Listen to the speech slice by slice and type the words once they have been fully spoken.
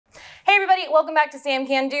welcome back to Sam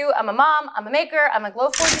Can Do. I'm a mom, I'm a maker, I'm a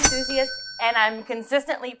Glowforge enthusiast, and I'm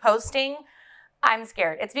consistently posting. I'm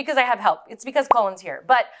scared. It's because I have help. It's because Colin's here.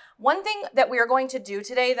 But one thing that we are going to do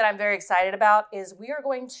today that I'm very excited about is I'm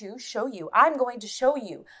going to show you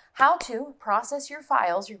how to process your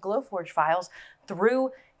files, your Glowforge files,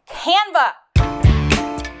 through Canva.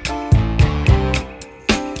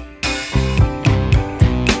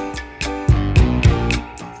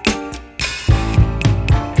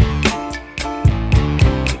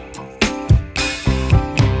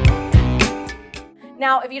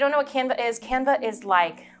 Now, if you don't know what Canva is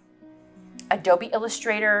like Adobe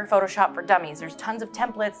Illustrator, Photoshop for Dummies. There's tons of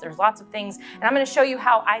templates, there's lots of things, and I'm gonna show you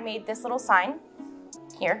how I made this little sign.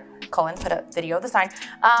 Here, Colin put a video of the sign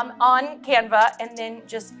on Canva and then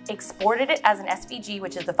just exported it as an SVG,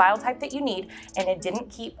 which is the file type that you need. And it didn't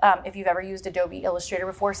keep, if you've ever used Adobe Illustrator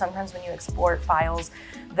before, sometimes when you export files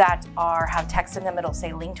that have text in them, it'll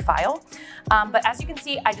say linked file. But as you can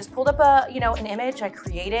see, I just pulled up an image, I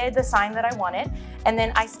created the sign that I wanted, and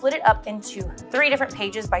then I split it up into 3 different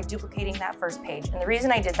pages by duplicating that first page. And the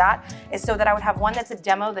reason I did that is so that I would have one that's a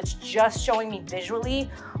demo that's just showing me visually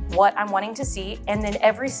what I'm wanting to see, and then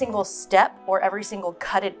every single step or every single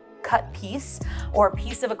cut piece or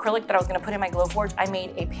piece of acrylic that I was gonna put in my Glowforge, I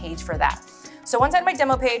made a page for that. So once I had my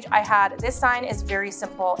demo page, I had this sign is very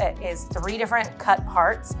simple. It is 3 different cut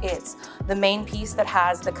parts. It's the main piece that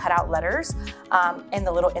has the cutout letters and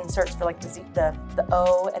the little inserts for like the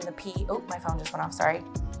O and the P. Oh, my phone just went off, sorry.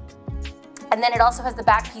 And then it also has the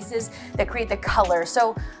back pieces that create the color.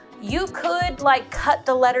 So you could like cut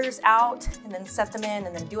the letters out and then set them in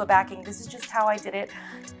and then do a backing. This is just how I did it.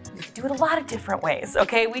 You could do it a lot of different ways,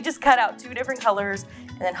 okay? We just cut out 2 different colors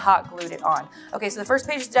and then hot glued it on. Okay, so the first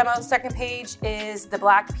page is demo, the second page is the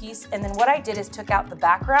black piece, and then what I did is took out the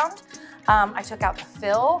background, I took out the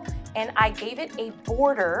fill, and I gave it a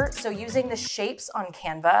border, so using the shapes on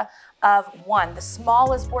Canva of 1, the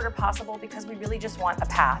smallest border possible because we really just want a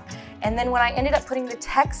path. And then when I ended up putting the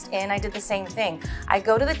text in, I did the same thing. I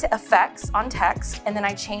go to the effects on text, and then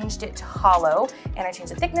I changed it to hollow, and I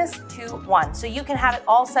changed the thickness to 1. So you can have it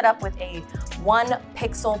all set up with a 1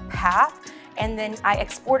 pixel path, and then I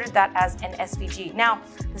exported that as an SVG. Now,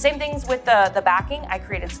 the same things with the backing. I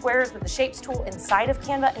created squares with the shapes tool inside of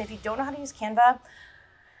Canva, and if you don't know how to use Canva,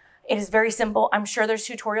 it is very simple. I'm sure there's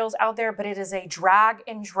tutorials out there, but it is a drag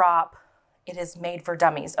and drop. It is made for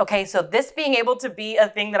dummies. Okay, so this being able to be a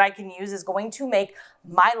thing that I can use is going to make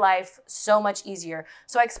my life so much easier.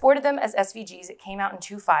 So I exported them as SVGs. It came out in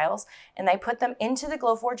 2 files, and I put them into the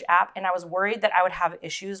Glowforge app, and I was worried that I would have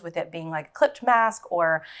issues with it being like a clipped mask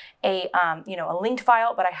or a linked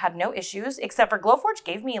file, but I had no issues, except for Glowforge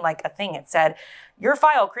gave me like a thing. It said, your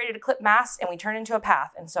file created a clip mask and we turned into a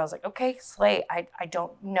path. And so I was like, okay, slay. I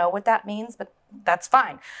don't know what that means, but that's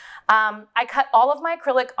fine. I cut all of my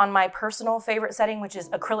acrylic on my personal favorite setting, which is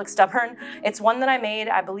acrylic stubborn. It's one that I made.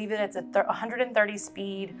 I believe it's a 130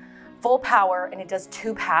 speed, full power, and it does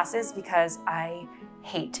 2 passes because I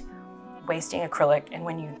hate wasting acrylic. And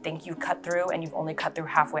when you think you cut through and you've only cut through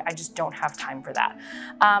halfway, I just don't have time for that.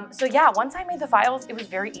 So yeah, once I made the files, it was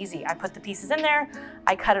very easy. I put the pieces in there,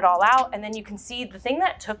 I cut it all out, and then you can see the thing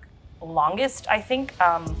that took longest, I think,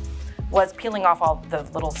 was peeling off all the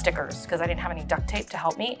little stickers because I didn't have any duct tape to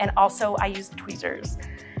help me. And also I used tweezers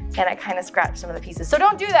and I kind of scratched some of the pieces. So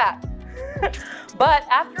don't do that. But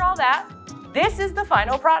after all that, this is the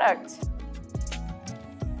final product.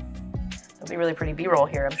 It'll be really pretty B-roll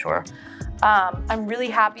here, I'm sure. I'm really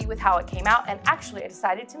happy with how it came out, and actually I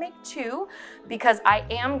decided to make 2 because I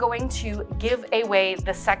am going to give away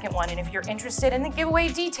the second one, and if you're interested in the giveaway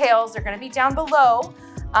details, they're going to be down below.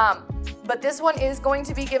 But this one is going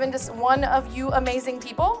to be given to one of you amazing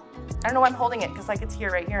people. I don't know why I'm holding it because like it's here,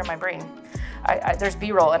 right here in my brain. There's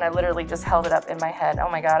B-roll and I literally just held it up in my head. Oh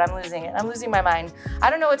my God, I'm losing it. I'm losing my mind. I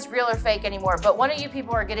don't know if it's real or fake anymore, but one of you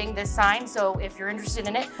people are getting this sign. So if you're interested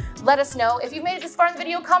in it, let us know. If you've made it this far in the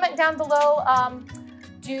video, comment down below. Let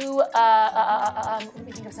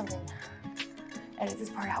me think of something. Edit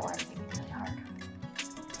this part out where I'm thinking really hard.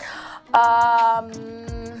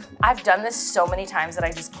 I've done this so many times that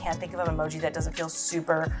I just can't think of an emoji that doesn't feel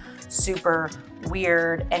super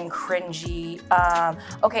weird and cringy.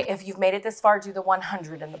 Okay, if you've made it this far, do the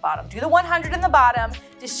 100 in the bottom. Do the 100 in the bottom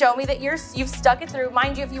to show me that you've stuck it through.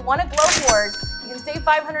 Mind you, if you want a Glowforge, you can save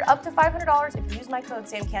up to $500 if you use my code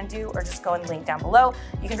SamCanDo or just go in the link down below.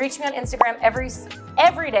 You can reach me on Instagram every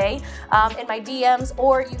day in my DMs,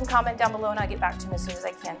 or you can comment down below and I'll get back to them as soon as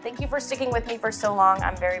I can. Thank you for sticking with me for so long.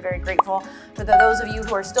 I'm very grateful for those of you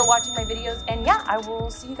who are still watching my videos. And yeah, I will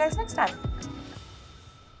see you guys next time.